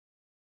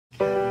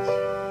I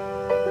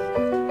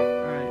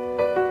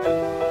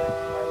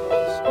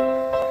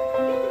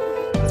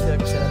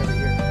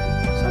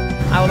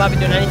will not be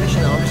doing any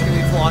fishing though, I'm just going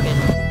to be vlogging.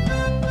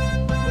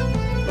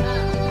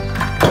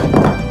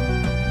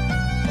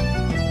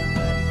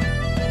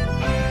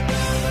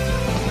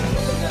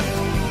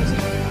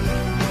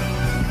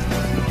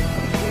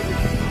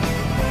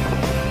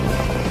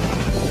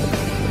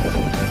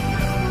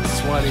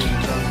 Sweaty.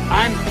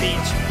 I'm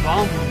beach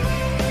bum.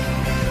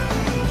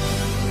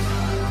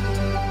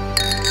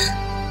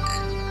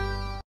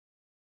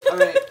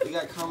 Alright, we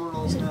got caramel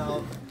rolls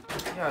now.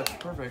 Yeah, it's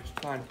perfect.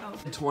 Fine.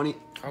 20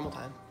 caramel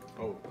time.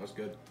 Oh, that's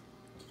good.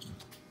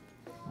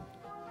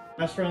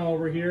 Restaurant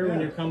over here when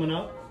you're coming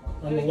up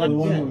on the left. The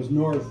one that was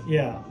north.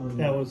 Yeah,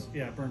 that was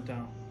burnt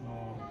down.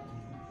 Oh.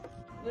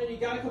 Lady, you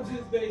gotta come see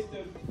this base,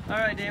 dude.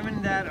 Alright, Damon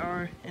and Dad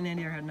and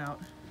Andy are heading out.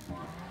 You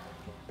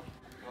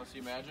wanna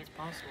see magic?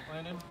 Possible,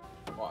 Landon?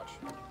 Watch.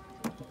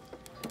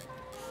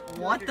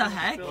 What the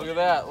heck? Look at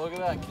that, look at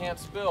that. Can't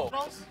spill.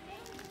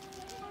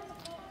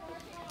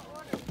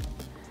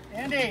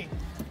 Andy!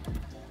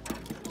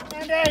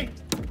 Andy!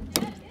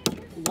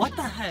 What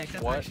the heck?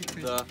 That's What actually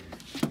crazy. the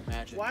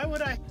magic? Why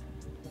would I?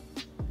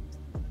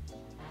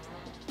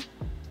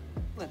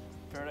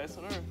 Paradise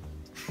on Earth.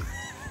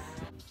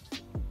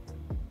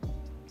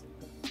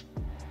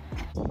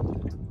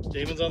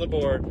 Damon's on the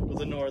board with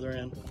the northern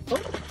end. Oh,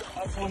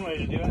 that's one way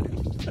to do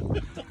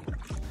it.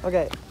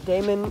 Okay,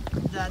 Damon,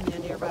 Dad, and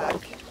Andy are back,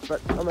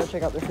 but I'm gonna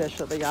check out the fish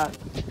that they got.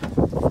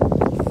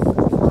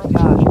 Oh my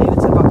gosh,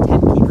 David said about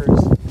 10 keepers.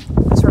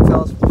 That's for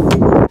fellas.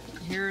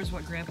 Here's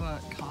what Grandpa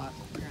caught,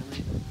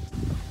 apparently.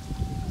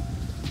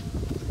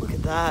 Look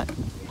at that.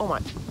 Oh my.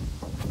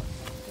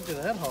 Look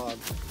at that hog.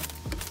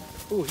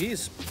 Ooh,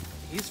 he's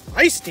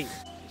feisty.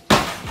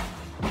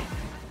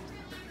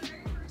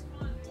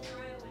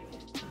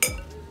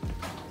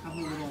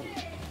 Couple little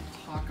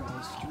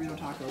tacos, Dorito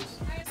tacos.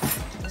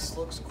 This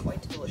looks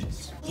quite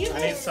delicious. You I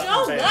need need so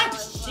something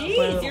much cheese.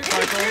 You're gonna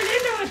taco. turn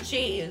into a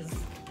cheese.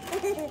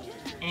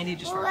 Andy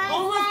just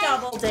Almost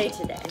double day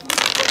today.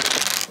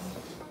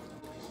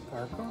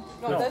 Marco?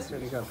 No, this.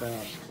 He got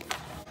that.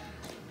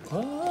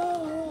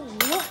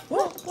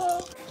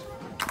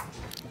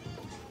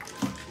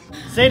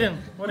 Zayden,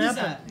 what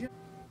happened?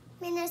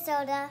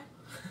 Minnesota.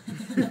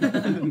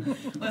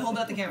 Wait, hold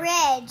out the camera.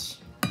 Bridge.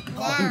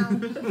 Now.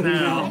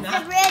 No. It's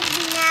a bridge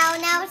now.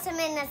 Now it's a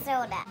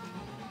Minnesota.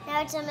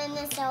 Now it's a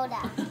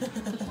Minnesota.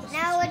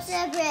 Now it's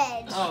a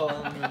bridge. Oh.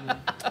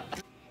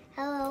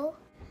 Hello.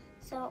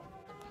 So,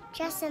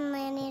 just in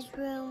Lanny's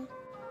room.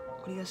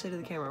 What do you guys say to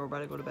the camera? We're about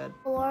to go to bed.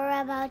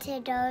 We're about to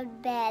go to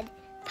bed.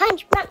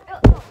 Punch, punch.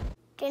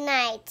 Good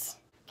night.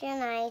 Good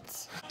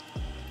night.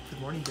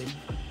 Good morning, baby.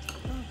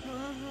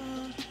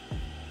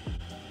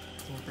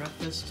 Little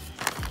breakfast.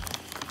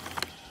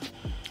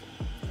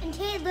 And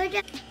Taylor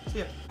just...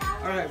 Yeah.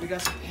 Alright, we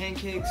got some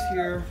pancakes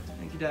here.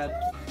 Thank you, Dad.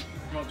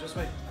 No, just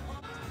wait.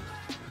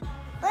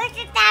 Look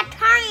at that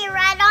Tony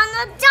right on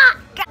the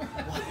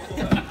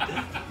dock.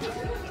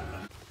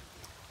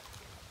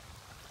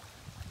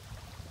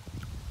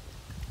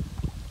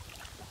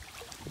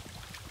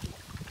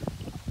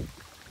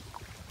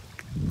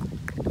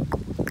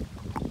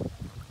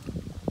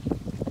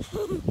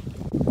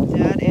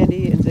 Dad,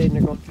 Andy, and Zayden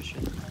are going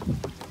fishing.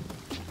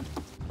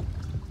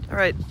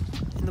 Alright,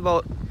 in the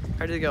boat,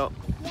 ready to go.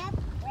 Yep,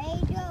 ready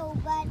to go,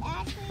 but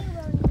actually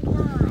we're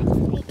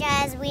not.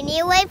 Because we need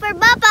to wait for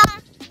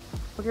Bubba.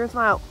 Look here and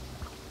smile.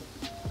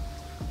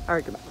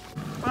 Alright, goodbye.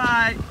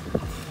 Bye.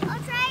 I'll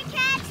try to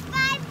catch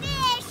 5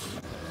 fish.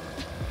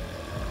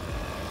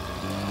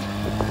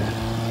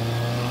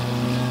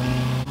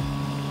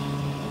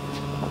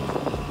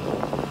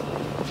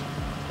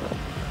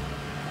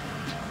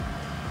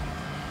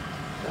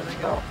 There they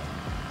go.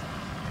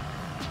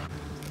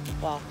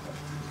 Wow.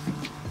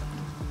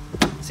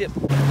 See it.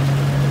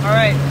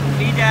 Alright,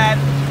 me, Dad,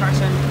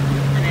 Carson,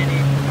 and Andy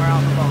are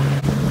out on the boat.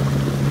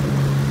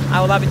 I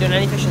will not be doing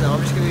any fishing though,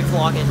 I'm just going to be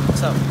vlogging,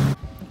 so.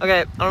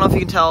 Okay, I don't know if you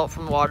can tell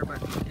from the water,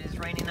 but it is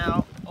raining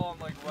out. Oh, I'm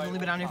like We've only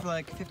been down here for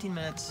like 15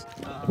 minutes.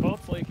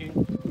 Both leaking.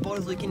 The boat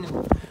is leaking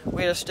and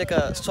we had to stick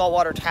a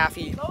saltwater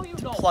taffy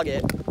to plug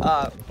it.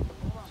 I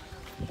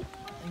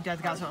think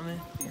Dad's got something.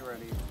 Be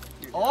ready.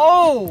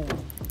 Oh!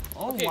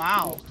 Oh, Okay,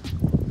 wow.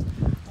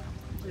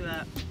 Look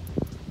at that.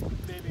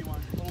 Baby one.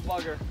 Little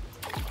bugger.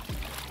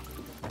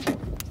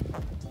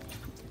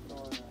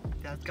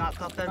 Dad's got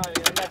something. Oh,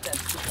 yeah, I got that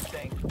stupid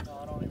thing. No,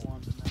 I don't even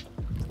want to.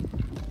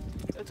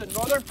 It's a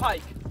northern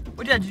pike.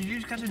 What, Dad, did you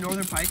just catch a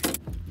northern pike?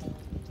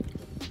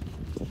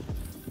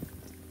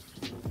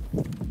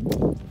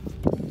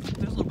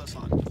 There's a little bit of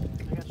sun.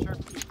 I got sharp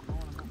teeth. I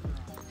want to go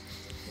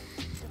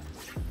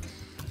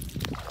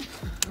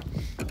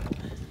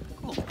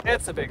for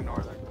It's a big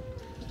northern.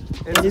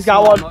 He's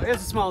got one.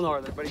 It's a small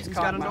northern, but he's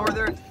got a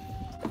northern.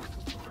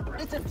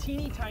 It's a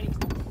teeny tiny.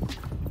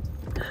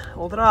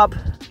 Hold it up.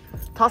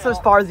 Toss it as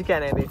far as you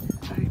can, Andy.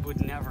 I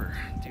would never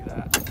do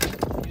that.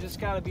 You just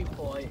gotta be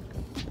polite.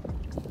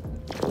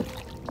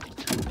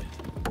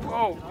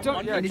 Whoa!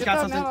 Don't, yeah, Andy's get got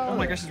that something. net out Oh of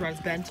my there. gosh, his rod is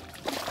bent.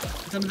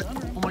 It's under the,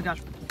 oh my gosh.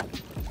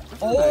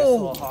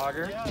 Oh!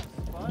 hogger.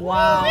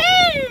 Wow.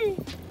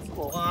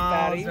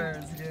 Fatty.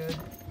 Wowzers, dude.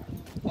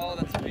 Oh,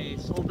 that's a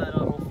beast. Hold that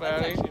up.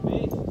 That's actually a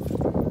beast.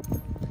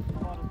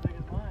 About as big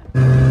as mine.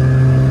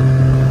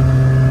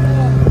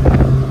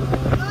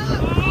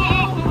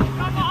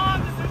 Come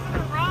on, this isn't a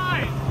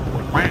ride.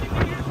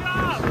 Do your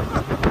job.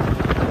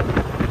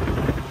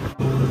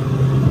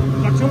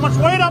 Got too much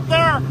weight up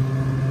there.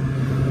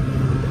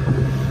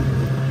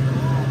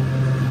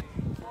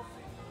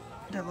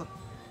 Yeah, look.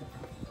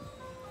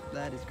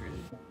 That is crazy.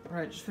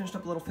 Alright, just finished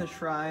up a little fish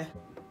fry.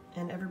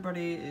 And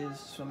everybody is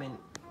swimming.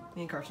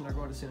 Me and Carson are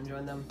going to soon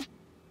join them.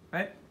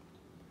 Right?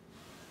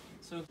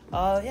 So,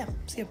 yeah,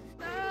 see you.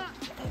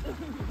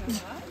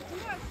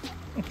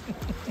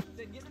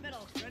 Get in the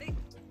middle. Ready?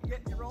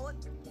 You roll it.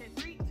 Okay,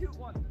 3, 2,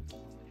 1.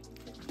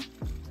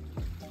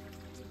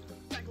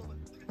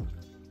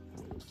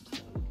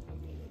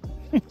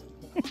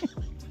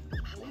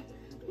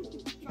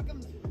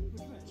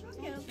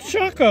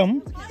 Chuck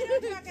him.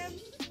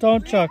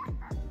 Don't chuck.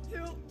 2,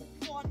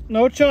 1.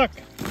 No chuck.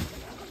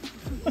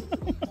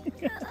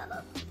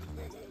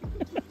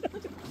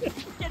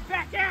 Get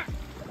back out!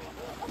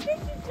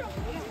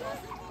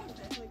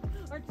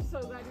 Aren't you so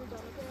glad you're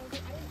done with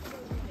it?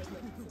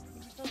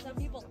 So some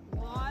people.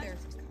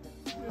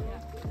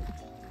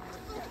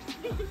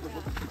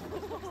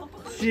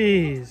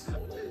 Jeez. How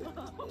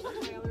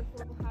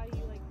do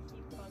you like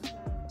keep fun set?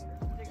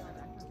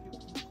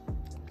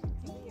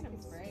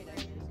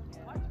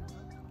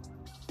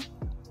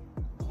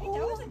 Hey,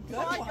 that was a good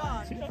one.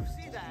 God, did you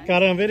see that?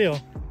 Got it on video.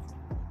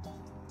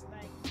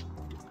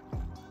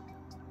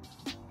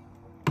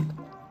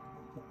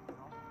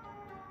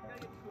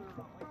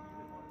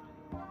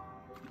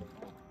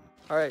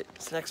 Alright,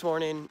 it's next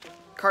morning.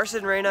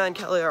 Carson, Raina, and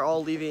Kelly are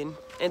all leaving.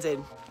 And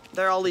Zayden.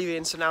 They're all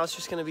leaving, so now it's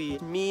just gonna be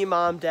me,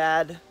 Mom,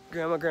 Dad,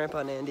 Grandma, Grandpa,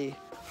 and Andy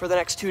for the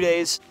next 2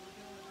 days.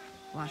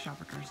 Last shot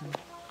for Carson.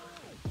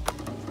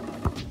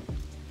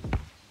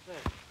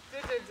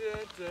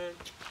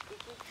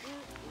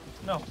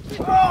 No.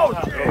 Oh,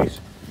 jeez.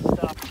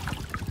 Stop.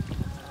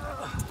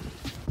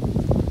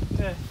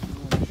 Okay.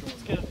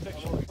 Let's get a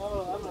picture.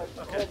 Oh, I'm gonna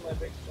hold my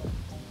big stuff.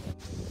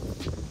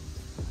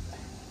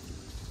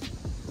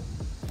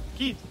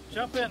 Keith,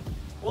 jump in.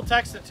 We'll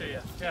text it to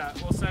you. yeah,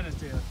 we'll send it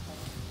to you.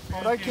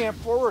 But I can't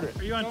forward it.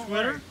 Are you on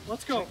Twitter?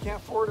 Let's go. I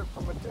can't forward it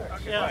from a text.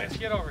 Okay, Yeah. Bryce,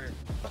 get over here.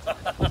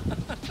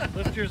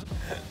 Lift yours.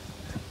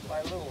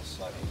 My little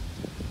sonny.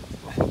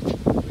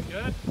 We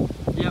good?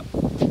 Yep.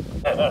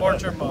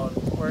 Portrait mode.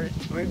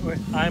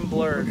 I'm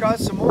blurred. We caught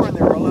some more and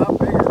they were a lot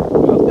bigger.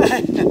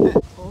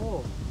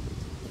 Oh.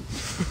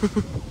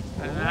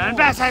 And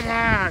pass it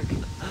back.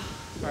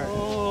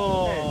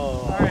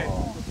 Oh. Alright,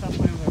 stop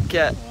playing with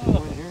Get.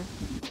 One here.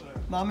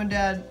 Mom and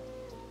Dad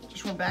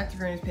just went back to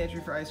Granny's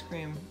pantry for ice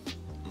cream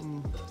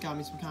and got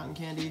me some cotton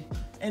candy.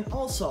 And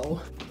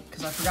also,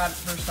 because I forgot it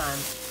the first time,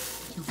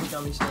 2-foot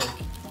gummy steak.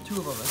 2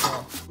 of them as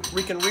well.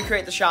 We can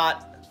recreate the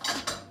shot,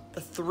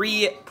 the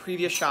 3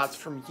 previous shots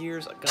from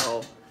years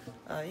ago.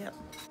 Yeah,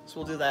 so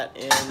we'll do that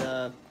in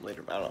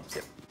later, I don't know, see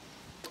ya.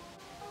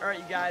 All right,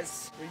 you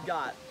guys, we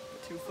got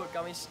the 2-foot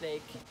gummy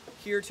snake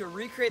here to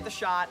recreate the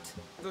shot,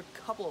 a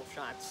couple of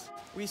shots.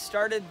 We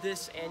started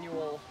this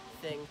annual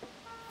thing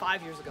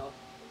 5 years ago.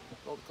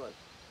 Roll the clip.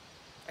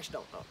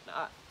 Actually,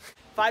 no.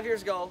 5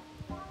 years ago,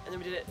 and then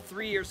we did it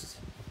 3 years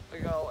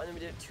ago, and then we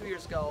did it 2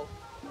 years ago.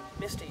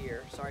 Missed a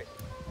year, sorry.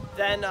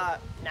 Then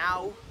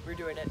now we're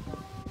doing it.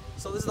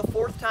 So this is the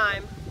 4th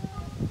time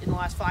in the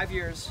last 5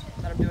 years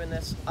that I'm doing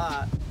this.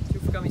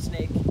 2-foot gummy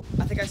snake.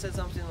 I think I said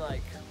something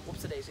like,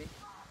 whoops a daisy.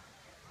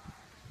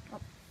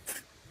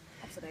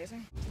 What's the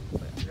daisy?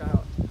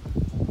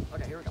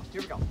 Okay, here we go.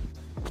 Here we go.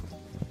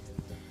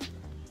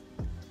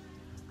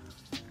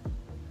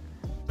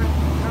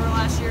 Remember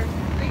last year?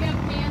 Are you gonna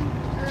pan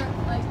or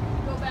like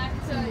go back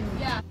to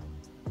yeah?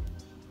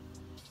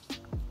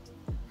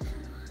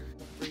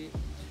 3,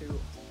 2, 1.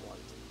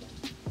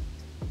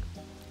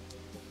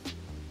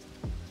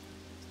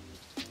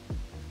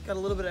 Got a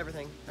little bit of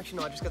everything. Actually,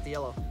 no, I just got the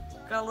yellow.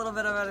 Got a little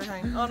bit of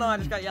everything. Oh no, I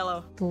just got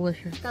yellow.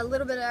 Delicious. Got a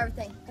little bit of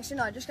everything. Actually,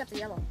 no, I just got the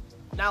yellow.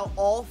 Now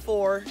all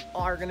 4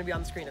 are gonna be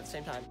on the screen at the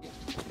same time.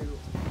 2.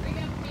 Are you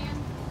gonna pan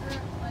or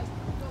like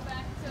go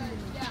back to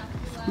yeah?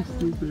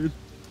 Stupid.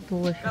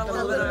 Delicious. Got a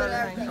little bit of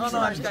everything. Oh no,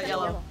 I just got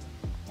yellow. yellow.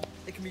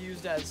 It can be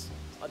used as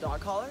a dog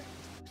collar.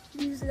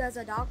 Use it as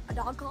a dog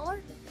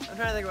collar. I'm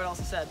trying to think of what else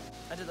I said.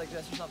 I did like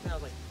this or something. I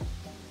was like,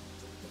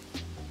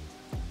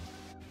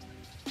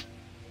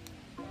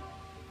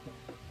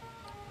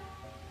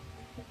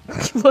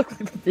 Look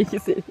like the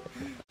biggest idiot.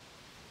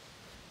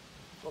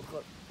 little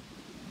clip.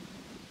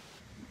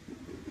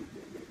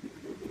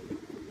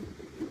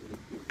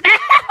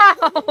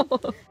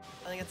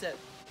 I think that's it.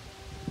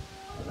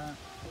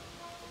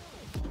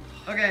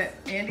 Okay,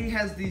 Andy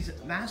has these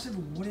massive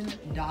wooden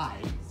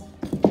die.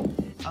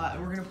 And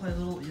we're gonna play a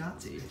little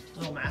Yahtzee.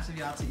 Little massive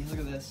Yahtzee. Look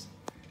at this.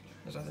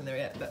 There's nothing there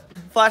yet. But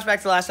flashback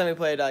to the last time we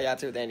played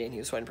Yahtzee with Andy and he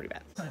was sweating pretty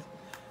bad. Alright,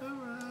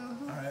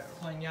 we're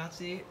playing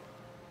Yahtzee.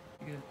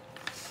 You good?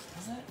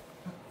 What's that?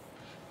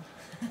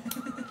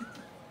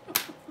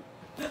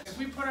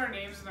 put our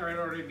names in the right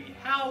order, it'd be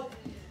help.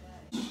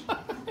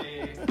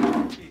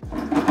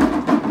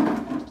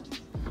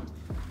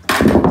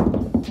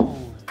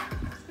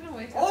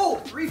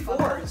 Oh, 3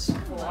 4s.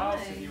 Full house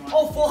if you want.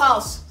 Oh, full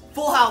house.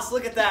 Full house.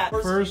 Look at that.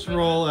 First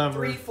roll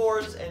ever. 3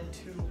 4s and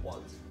 2 1s.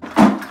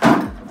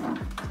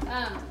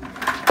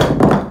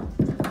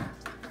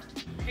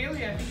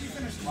 Haley, I think you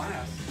finished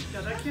last.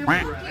 Yeah, that can't be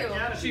right.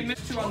 Thank you. She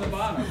missed 2 on the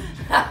bottom.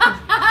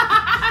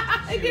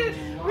 I did.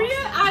 Were you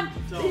on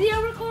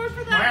video record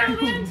for that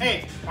moment?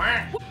 Hey,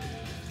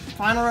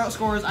 Final round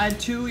scores. I had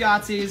 2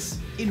 Yahtzees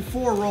in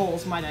 4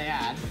 rolls, might I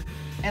add.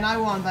 And I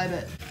won by a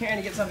bit. Can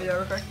you get some video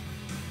real quick?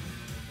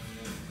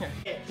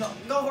 Here.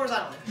 Go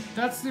horizontally.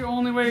 that's the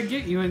only way to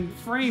get you in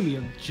frame,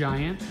 you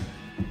giant.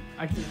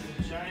 I can't.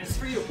 It's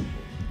for you.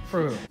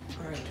 For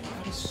Alright,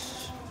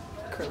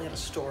 currently at a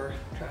store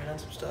trying on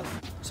some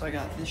stuff. So I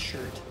got this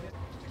shirt.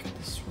 I got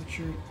this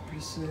sweatshirt,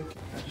 pretty sick.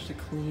 Got just a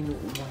clean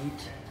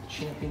white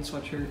champion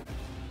sweatshirt.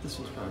 This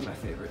was probably my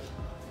favorite.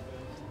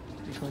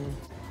 Pretty clean.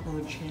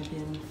 Another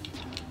champion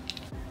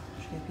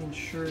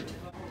shirt.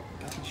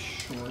 Got these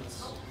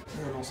shorts.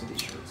 And then also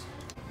these shirts.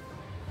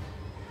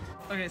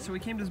 Okay, so we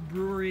came to this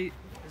brewery.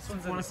 It's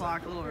 1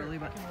 o'clock, a little early,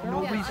 but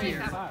nobody's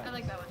here. I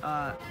like that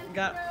one.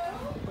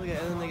 And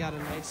then they got a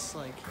nice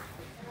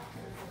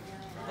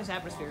nice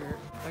atmosphere here.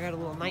 I got a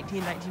little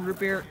 1919 root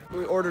beer.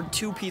 We ordered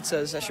 2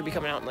 pizzas that should be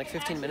coming out in like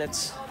 15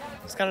 minutes.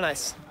 It's kind of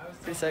nice.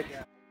 Pretty sick.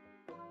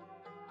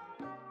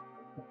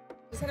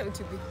 Just had it with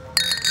 2 people.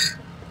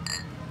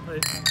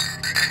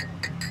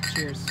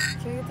 Cheers.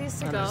 Can we get these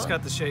to I go? just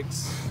got the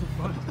shakes.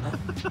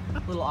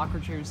 Little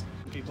awkward cheers.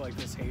 People like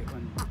this hate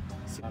when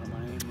see a lot of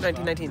money.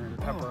 1919. Or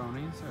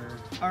pepperonis or.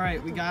 All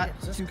right, we got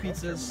 2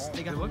 pizzas.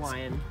 They got It looks-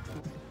 Hawaiian.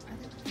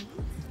 She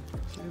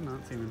did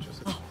not seem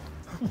interested.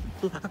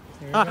 There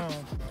you go.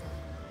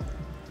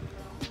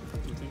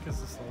 You think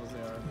it's as slow as they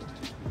are?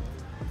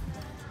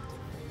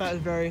 That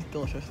is very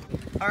delicious.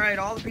 All right,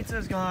 all the pizza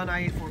is gone.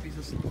 I ate 4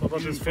 pieces. What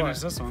about this fly? Finish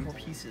this one. 4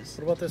 pieces.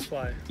 What about this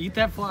fly? Eat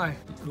that fly,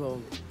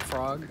 little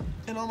frog.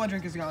 And all my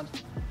drink is gone.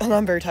 And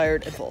I'm very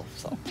tired and full,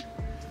 so.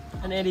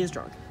 And Andy is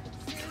drunk.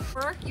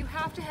 Burke, you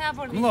have to have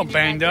one of I'm these. a little in your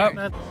banged up.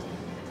 backyard.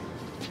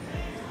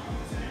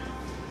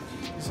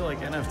 These are like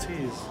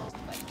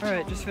NFTs. All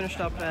right, just finished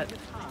up at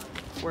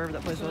wherever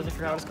that place was. I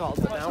forgot what it's called,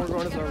 but now we're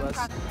going to Zorba's.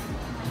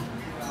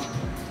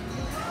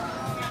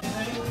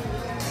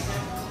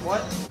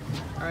 What?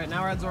 All right,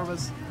 now we're at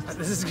Zorba's.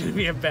 This is gonna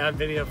be a bad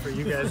video for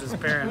you guys as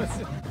parents.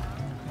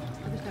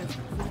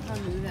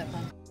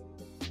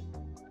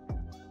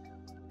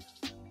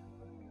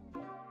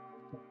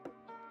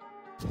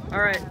 All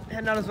right,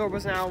 heading out of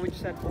Zorba's now. We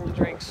just had 4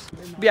 drinks.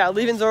 But yeah,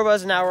 leaving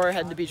Zorba's and now we're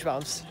heading to Beach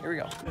Bums. Here we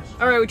go.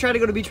 All right, we tried to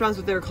go to Beach Bums,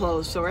 but they were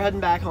closed, so we're heading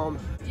back home.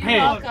 Hey,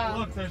 Welcome.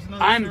 Look, there's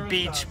another I'm service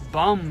beach stop.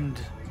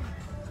 bummed.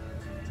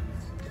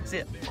 See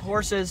it.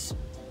 Horses.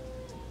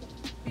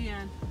 The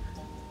end.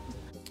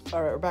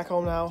 All right, we're back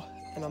home now,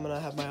 and I'm gonna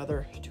have my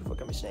other 2-foot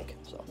gummy snake.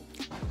 So.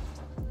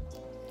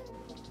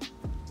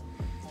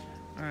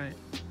 All right,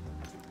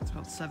 it's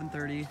about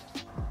 7:30.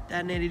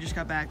 Dad and Andy just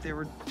got back. They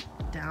were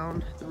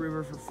down the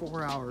river for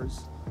 4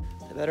 hours.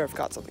 They better have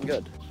caught something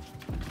good.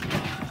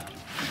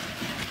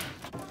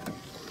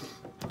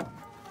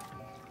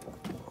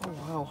 Oh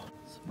wow,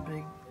 Some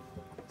big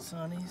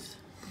sunnies.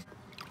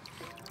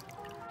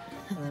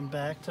 And then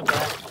back to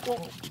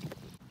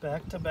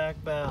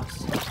back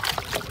bass.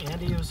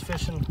 Andy was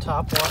fishing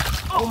top water.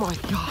 oh my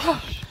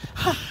gosh.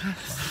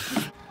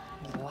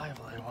 He's a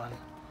lively one.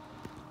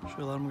 Should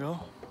we let him go?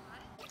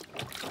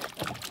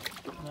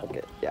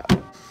 Okay, yeah.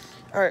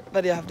 All right,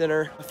 ready to have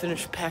dinner. I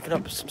finished packing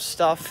up some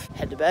stuff,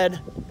 head to bed,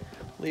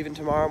 leaving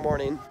tomorrow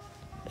morning,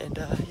 and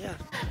yeah.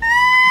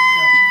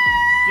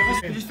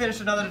 We just finished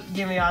another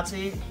game of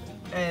Yahtzee,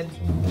 and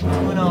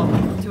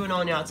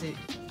 2-0 in Yahtzee.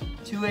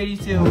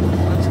 282,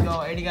 let's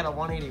go. 80 got a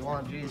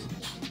 181, jeez.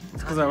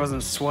 It's because I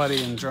wasn't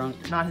sweaty and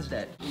drunk. Not his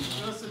day.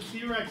 That's a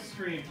T-Rex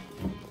stream.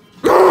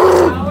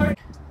 All right,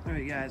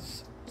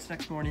 guys, it's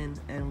next morning,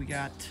 and we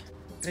got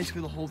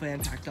basically the whole van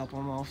packed up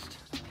almost.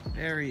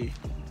 Very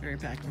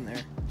packed in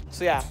there.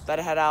 So yeah,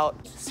 better head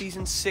out.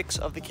 Season 6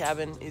 of the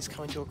cabin is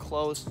coming to a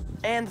close.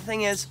 And the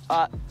thing is,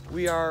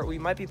 we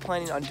might be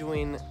planning on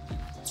doing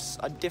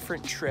a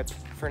different trip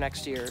for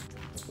next year.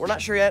 We're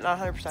not sure yet, not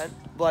 100%,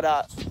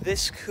 but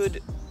this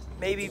could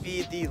maybe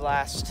be the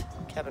last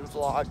cabin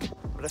vlog,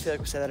 but I feel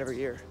like we say that every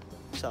year.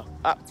 So,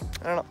 I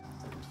don't know.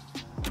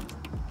 Take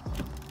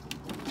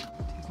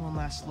one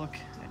last look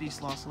at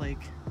East Lost Lake.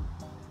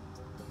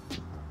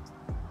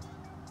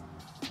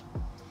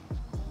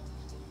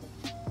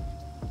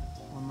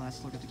 One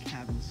last look at the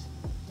cabins.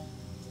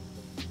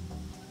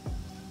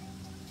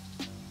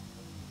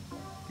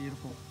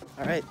 Beautiful.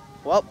 All right,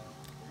 well,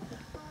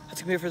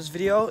 that's gonna be it for this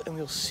video, and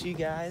we'll see you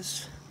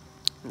guys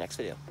in the next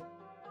video.